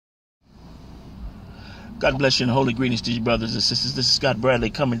God bless you and holy greetings to you, brothers and sisters. This is Scott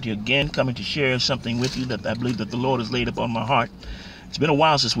Bradley coming to you again, coming to share something with you that I believe that the Lord has laid upon my heart. It's been a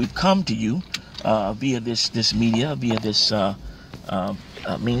while since we've come to you via this media, via this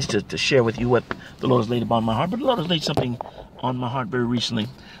means to share with you what the Lord has laid upon my heart. But the Lord has laid something on my heart very recently.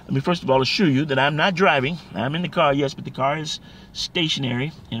 Let me first of all assure you that I'm not driving. I'm in the car, yes, but the car is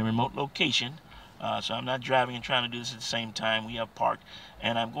stationary in a remote location. So I'm not driving and trying to do this at the same time. We have parked,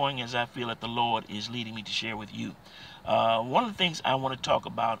 and I'm going as I feel that the Lord is leading me to share with you. One of the things I want to talk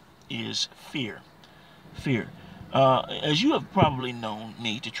about is fear. Fear. As you have probably known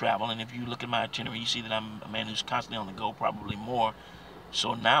me to travel, and if you look at my itinerary, you see that I'm a man who's constantly on the go, probably more.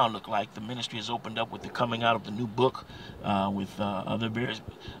 So now look like the ministry has opened up with the coming out of the new book, with other various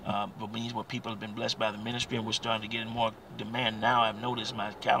means where people have been blessed by the ministry, and we're starting to get more demand now. I've noticed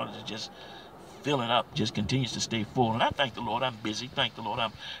my calendar is just filling up, just continues to stay full. And I thank the Lord. I'm busy. Thank the Lord.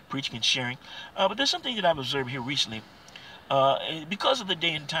 I'm preaching and sharing. But there's something that I've observed here recently. Because of the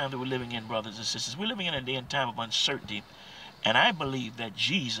day and time that we're living in, brothers and sisters, we're living in a day and time of uncertainty. And I believe that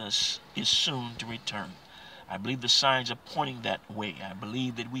Jesus is soon to return. I believe the signs are pointing that way. I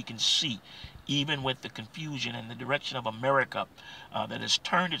believe that we can see, even with the confusion and the direction of America that has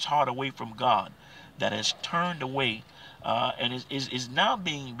turned its heart away from God, that has turned away and is now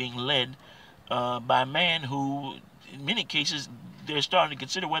being led by a man who, in many cases, they're starting to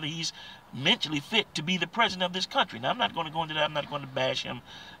consider whether he's mentally fit to be the president of this country. Now, I'm not going to go into that. I'm not going to bash him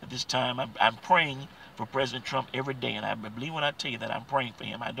at this time. I'm praying for President Trump every day, and I believe when I tell you that I'm praying for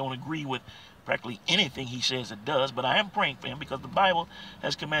him. I don't agree with practically anything he says or does, but I am praying for him because the Bible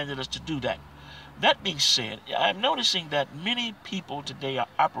has commanded us to do that. That being said, I'm noticing that many people today are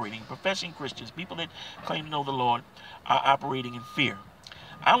operating, professing Christians, people that claim to know the Lord, are operating in fear.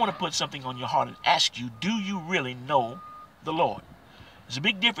 I want to put something on your heart and ask you, do you really know the Lord? There's a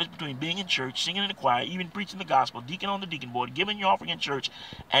big difference between being in church, singing in the choir, even preaching the gospel, deacon on the deacon board, giving your offering in church,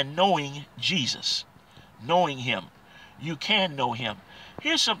 and knowing Jesus, knowing him. You can know him.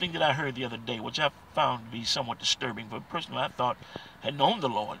 Here's something that I heard the other day, which I found to be somewhat disturbing for a person who I thought had known the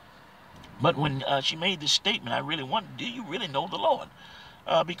Lord. But when she made this statement, I really wondered, do you really know the Lord?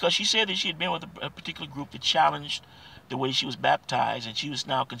 Because she said that she had been with a particular group that challenged the way she was baptized, and she was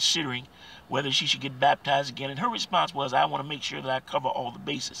now considering whether she should get baptized again. And her response was, I want to make sure that I cover all the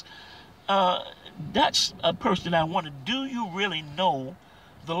bases. That's a person I wonder, do you really know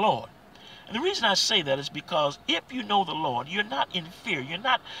the Lord? And the reason I say that is because if you know the Lord, you're not in fear. You're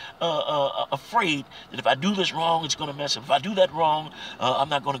not afraid that if I do this wrong, it's going to mess up. If I do that wrong, I'm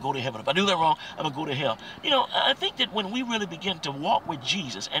not going to go to heaven. If I do that wrong, I'm going to go to hell. You know, I think that when we really begin to walk with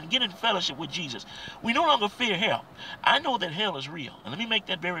Jesus and get in fellowship with Jesus, we no longer fear hell. I know that hell is real. And let me make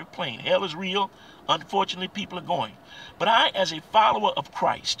that very plain. Hell is real. Unfortunately, people are going. But I, as a follower of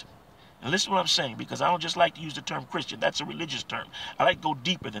Christ, and listen to what I'm saying, because I don't just like to use the term Christian. That's a religious term. I like to go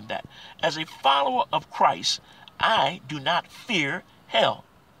deeper than that. As a follower of Christ, I do not fear hell.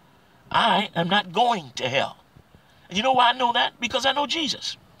 I am not going to hell. And you know why I know that? Because I know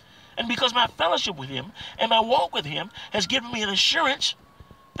Jesus. And because my fellowship with him and my walk with him has given me an assurance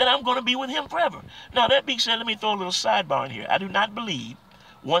that I'm going to be with him forever. Now, that being said, let me throw a little sidebar in here. I do not believe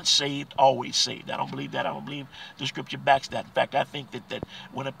once saved, always saved. I don't believe that. I don't believe the scripture backs that. In fact, I think that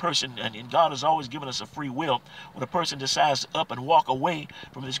when a person, and God has always given us a free will, when a person decides to up and walk away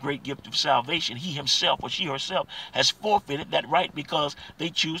from this great gift of salvation, he himself or she herself has forfeited that right because they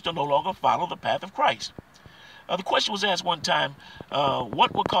choose to no longer follow the path of Christ. The question was asked one time,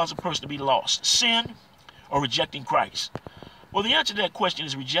 what would cause a person to be lost? Sin or rejecting Christ? Well, the answer to that question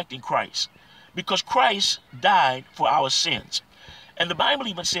is rejecting Christ, because Christ died for our sins. And the Bible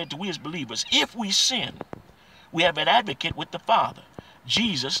even said to we as believers, if we sin, we have an advocate with the Father,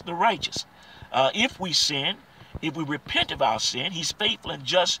 Jesus the righteous. If we sin, if we repent of our sin, he's faithful and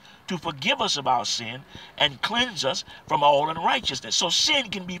just to forgive us of our sin and cleanse us from all unrighteousness. So sin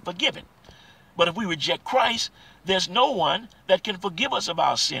can be forgiven. But if we reject Christ, there's no one that can forgive us of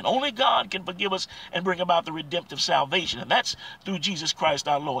our sin. Only God can forgive us and bring about the redemptive salvation. And that's through Jesus Christ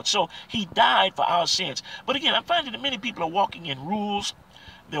our Lord. So he died for our sins. But again, I'm finding that many people are walking in rules.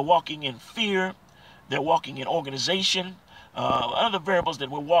 They're walking in fear. They're walking in organization. Other variables that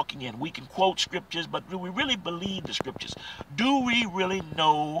we're walking in. We can quote scriptures, but do we really believe the scriptures? Do we really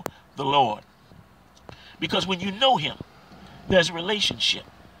know the Lord? Because when you know him, there's a relationship.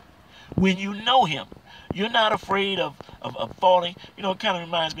 When you know him, you're not afraid of falling. You know, it kind of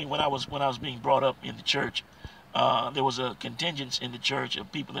reminds me when I was being brought up in the church. There was a contingent in the church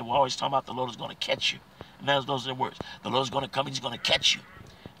of people that were always talking about the Lord is going to catch you. And those are the words. The Lord is going to come and he's going to catch you.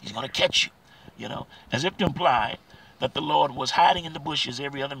 He's going to catch you. You know, as if to imply that the Lord was hiding in the bushes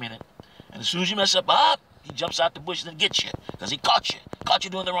every other minute. And as soon as you mess up, He jumps out the bushes and gets you because he caught you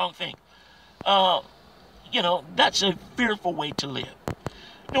doing the wrong thing. That's a fearful way to live.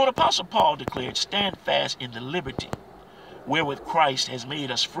 You know what Apostle Paul declared? Stand fast in the liberty wherewith Christ has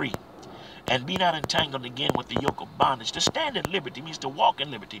made us free, and be not entangled again with the yoke of bondage. To stand in liberty means to walk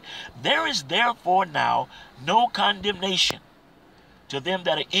in liberty. There is therefore now no condemnation to them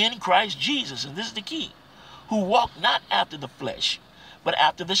that are in Christ Jesus. And this is the key. Who walk not after the flesh, but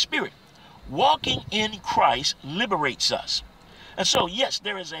after the Spirit. Walking in Christ liberates us. And so, yes,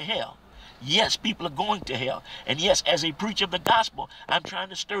 there is a hell. Yes, people are going to hell. And yes, as a preacher of the gospel, I'm trying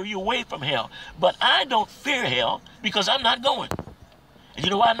to stir you away from hell. But I don't fear hell because I'm not going. And you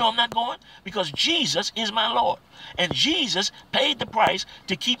know why I know I'm not going? Because Jesus is my Lord. And Jesus paid the price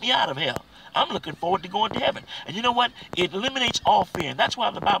to keep me out of hell. I'm looking forward to going to heaven. And you know what? It eliminates all fear. And that's why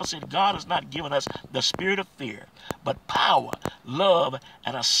the Bible said God has not given us the spirit of fear, but power, love,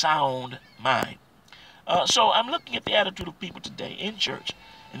 and a sound mind. So I'm looking at the attitude of people today in church,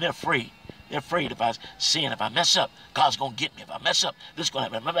 and they're afraid. They're afraid if I sin, if I mess up, God's going to get me. If I mess up, this is going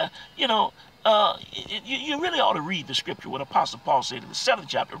to happen. You really ought to read the scripture, what Apostle Paul said in the 7th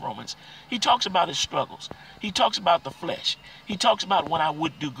chapter of Romans. He talks about his struggles. He talks about the flesh. He talks about when I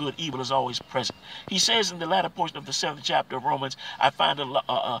would do good, evil is always present. He says in the latter portion of the 7th chapter of Romans, I find a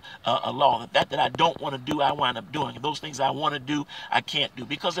law that I don't want to do, I wind up doing. And those things I want to do, I can't do.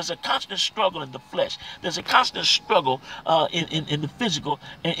 Because there's a constant struggle in the flesh. There's a constant struggle in the physical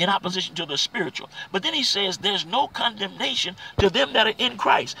in opposition to the spiritual. But then he says there's no condemnation to them that are in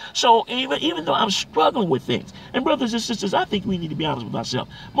Christ. So even though I'm struggling with things, and brothers and sisters, I think we need to be honest with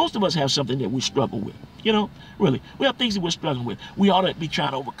ourselves. Most of us have something that we struggle with. Really, we have things that we're struggling with. We ought to be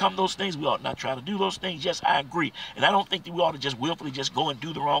trying to overcome those things. We ought not try to do those things. Yes, I agree. And I don't think that we ought to just willfully just go and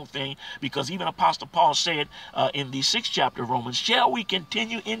do the wrong thing, because even Apostle Paul said in the 6th chapter of Romans, shall we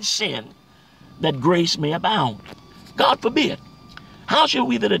continue in sin that grace may abound? God forbid. How shall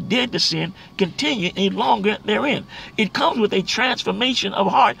we that are dead to sin continue any longer therein? It comes with a transformation of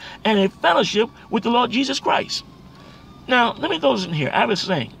heart and a fellowship with the Lord Jesus Christ. Now, let me throw this in here. I was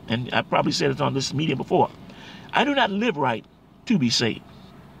saying, and I probably said it on this media before, I do not live right to be saved.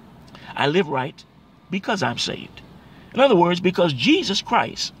 I live right because I'm saved. In other words, because Jesus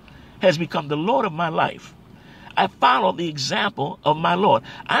Christ has become the Lord of my life, I follow the example of my Lord.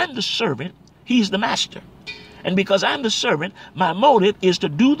 I'm the servant, he's the master. And because I'm the servant, my motive is to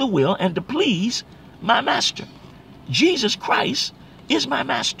do the will and to please my master. Jesus Christ is my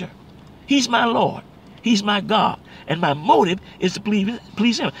master. He's my Lord. He's my God. And my motive is to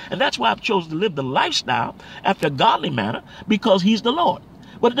please him. And that's why I've chosen to live the lifestyle after a godly manner, because he's the Lord.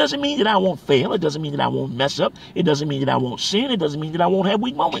 But it doesn't mean that I won't fail. It doesn't mean that I won't mess up. It doesn't mean that I won't sin. It doesn't mean that I won't have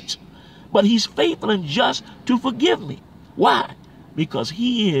weak moments. But he's faithful and just to forgive me. Why? Because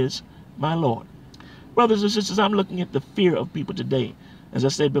he is my Lord. Brothers and sisters, I'm looking at the fear of people today. As I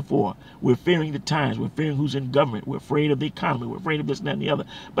said before, we're fearing the times. We're fearing who's in government. We're afraid of the economy. We're afraid of this, and that, and the other.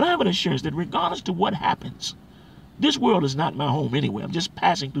 But I have an assurance that regardless to what happens, this world is not my home anyway. I'm just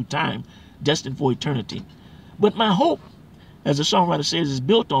passing through time, destined for eternity. But my hope, as the songwriter says, is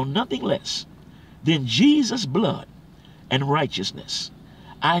built on nothing less than Jesus' blood and righteousness.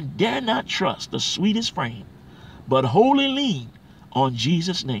 I dare not trust the sweetest frame, but wholly lean on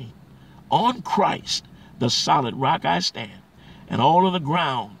Jesus' name. On Christ, the solid rock I stand, and all of the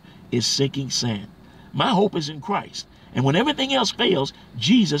ground is sinking sand. My hope is in Christ. And when everything else fails,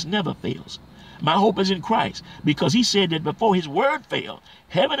 Jesus never fails. My hope is in Christ, because he said that before his word failed,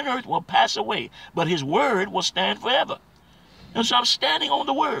 heaven and earth will pass away, but his word will stand forever. And so I'm standing on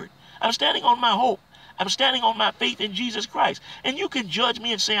the word. I'm standing on my hope. I'm standing on my faith in Jesus Christ. And you can judge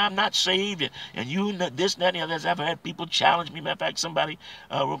me and say I'm not saved, and you this, that, and the other. I've had people challenge me. Matter of fact, somebody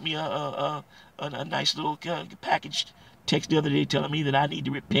wrote me a nice little package text the other day telling me that I need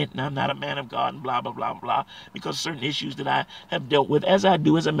to repent and I'm not a man of God and blah, blah, blah, blah, because certain issues that I have dealt with, as I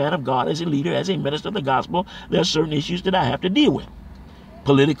do as a man of God, as a leader, as a minister of the gospel, there are certain issues that I have to deal with.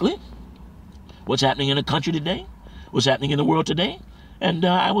 Politically, what's happening in the country today, what's happening in the world today. And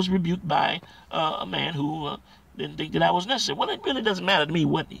I was rebuked by a man who didn't think that I was necessary. Well, it really doesn't matter to me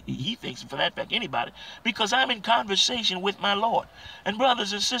what he thinks, and for that fact, anybody, because I'm in conversation with my Lord. And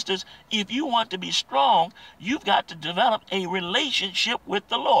brothers and sisters, if you want to be strong, you've got to develop a relationship with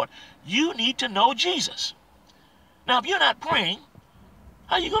the Lord. You need to know Jesus. Now, if you're not praying,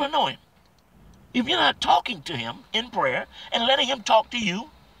 how are you going to know him? If you're not talking to him in prayer and letting him talk to you,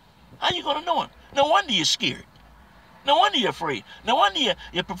 how are you going to know him? No wonder you're scared. No wonder you're afraid. No wonder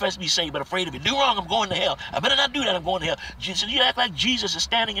you profess to be saved, but afraid if you do wrong, I'm going to hell. I better not do that, I'm going to hell. You act like Jesus is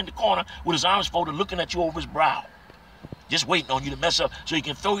standing in the corner with his arms folded, looking at you over his brow. just waiting on you to mess up so he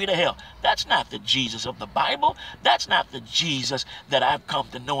can throw you to hell. That's not the Jesus of the Bible. That's not the Jesus that I've come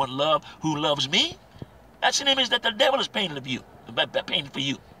to know and love, who loves me. That's an image that the devil has painted of you, painted for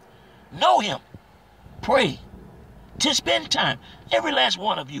you. Know him. Pray. To spend time, every last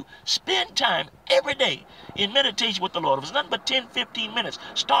one of you, spend time every day in meditation with the Lord. If it's nothing but 10, 15 minutes,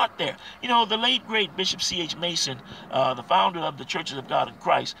 start there. You know, the late, great Bishop C.H. Mason, the founder of the Churches of God in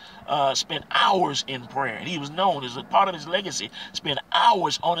Christ, spent hours in prayer. And he was known as a part of his legacy, spent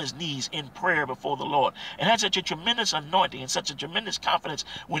hours on his knees in prayer before the Lord. And had such a tremendous anointing and such a tremendous confidence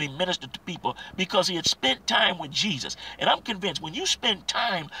when he ministered to people because he had spent time with Jesus. And I'm convinced when you spend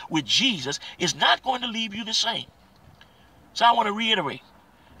time with Jesus, it's not going to leave you the same. So I want to reiterate,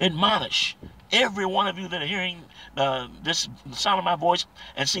 admonish every one of you that are hearing the sound of my voice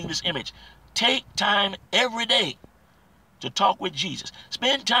and seeing this image. Take time every day to talk with Jesus.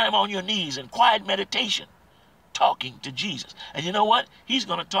 Spend time on your knees in quiet meditation, talking to Jesus. And you know what? He's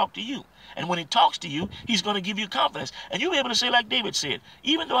going to talk to you. And when he talks to you, he's going to give you confidence. And you'll be able to say like David said,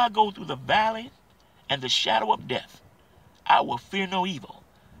 even though I go through the valley and the shadow of death, I will fear no evil,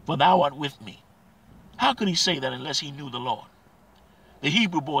 for thou art with me. How could he say that unless he knew the Lord? The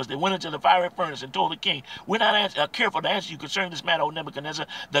Hebrew boys, they went into the fiery furnace and told the king, we're not careful to answer you concerning this matter, O Nebuchadnezzar.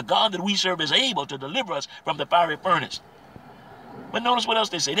 The God that we serve is able to deliver us from the fiery furnace. But notice what else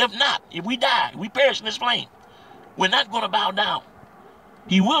they said. If not, if we die, we perish in this flame, we're not going to bow down.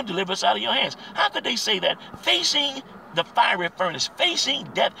 He will deliver us out of your hands. How could they say that? Facing the fiery furnace, facing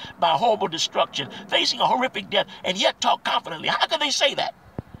death by horrible destruction, facing a horrific death, and yet talk confidently. How could they say that?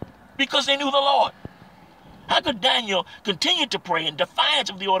 Because they knew the Lord. How could Daniel continue to pray in defiance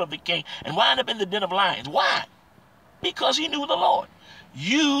of the order of the king and wind up in the den of lions? Why? Because he knew the Lord.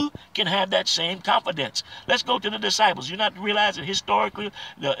 You can have that same confidence. Let's go to the disciples. You not realize that historically,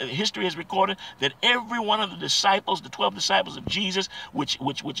 the history has recorded that every one of the disciples, the 12 disciples of Jesus, which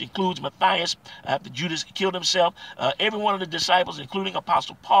includes Matthias, after Judas killed himself, every one of the disciples, including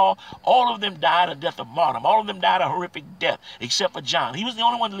Apostle Paul, all of them died a death of martyrdom. All of them died a horrific death, except for John. He was the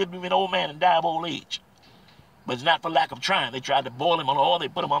only one that lived to be an old man and die of old age. But it's not for lack of trying. They tried to boil him on oil. They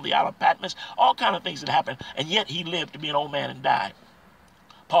put him on the Isle of Patmos. All kind of things that happened. And yet he lived to be an old man and died.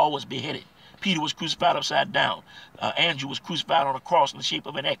 Paul was beheaded. Peter was crucified upside down. Andrew was crucified on a cross in the shape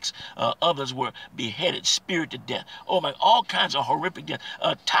of an X. Others were beheaded, speared to death. Oh my, all kinds of horrific death.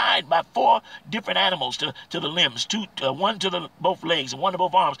 Tied by 4 different animals to the limbs. One to both legs and one to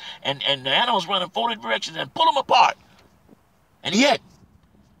both arms. And the animals run in 4 different directions and pull them apart. And yet,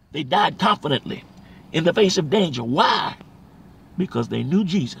 they died confidently in the face of danger. Why? Because they knew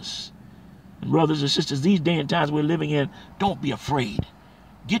Jesus. And brothers and sisters, these day and times we're living in, don't be afraid.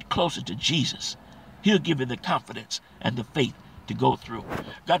 Get closer to Jesus. He'll give you the confidence and the faith to go through.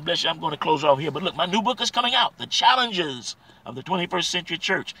 God bless you. I'm going to close off here. But look, my new book is coming out, The Challenges of the 21st Century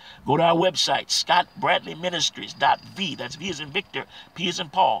Church. Go to our website, scottbradleyministries.v. That's V as in Victor, P as in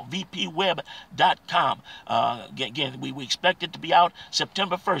Paul, vpweb.com. Again, we expect it to be out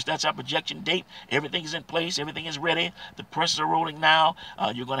September 1st. That's our projection date. Everything is in place. Everything is ready. The presses are rolling now.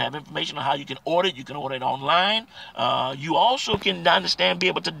 You're going to have information on how you can order it. You can order it online. You also can, be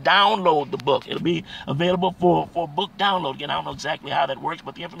able to download the book. It'll be available for book download. Again, I don't know exactly how that works,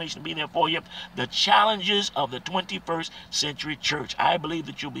 but the information will be there for you. The Challenges of the 21st Century Church. I believe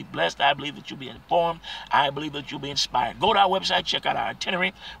that you'll be blessed. I believe that you'll be informed. I believe that you'll be inspired. Go to our website, check out our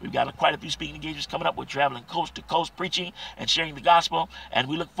itinerary. We've got quite a few speaking engagements coming up. We're traveling coast to coast, preaching and sharing the gospel. And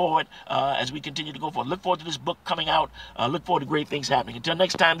we look forward, as we continue to go forward, look forward to this book coming out. Look forward to great things happening. Until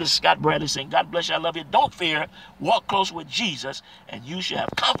next time, this is Scott Bradley saying, God bless you. I love you. Don't fear. Walk close with Jesus, and you shall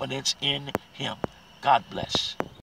have confidence in him. God bless.